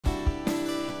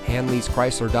Hanlees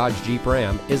Chrysler Dodge Jeep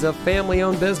Ram is a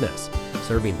family-owned business,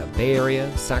 serving the Bay Area,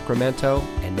 Sacramento,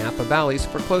 and Napa Valleys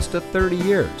for close to 30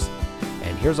 years.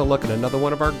 And here's a look at another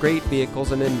one of our great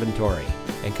vehicles in inventory,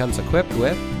 and comes equipped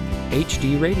with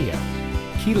HD radio,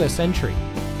 keyless entry,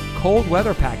 cold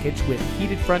weather package with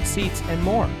heated front seats and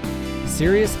more,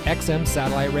 Sirius XM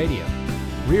satellite radio,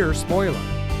 rear spoiler,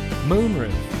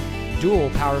 moonroof,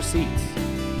 dual power seats,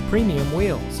 premium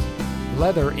wheels,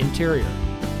 leather interior,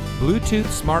 Bluetooth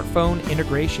smartphone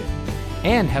integration,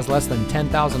 and has less than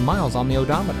 10,000 miles on the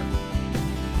odometer.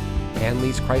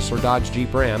 Hanlees Chrysler Dodge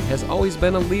Jeep Ram has always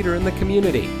been a leader in the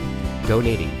community,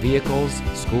 donating vehicles,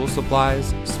 school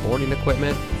supplies, sporting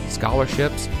equipment,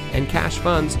 scholarships, and cash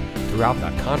funds throughout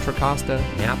the Contra Costa,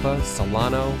 Napa,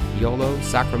 Solano, Yolo,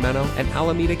 Sacramento, and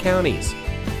Alameda counties.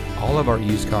 All of our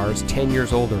used cars 10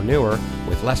 years old or newer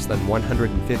with less than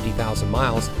 150,000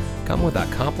 miles come with a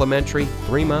complimentary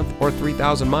 3-month or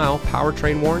 3,000-mile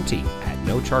powertrain warranty at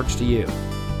no charge to you.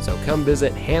 So come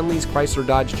visit Hanlees Chrysler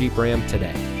Dodge Jeep Ram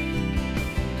today.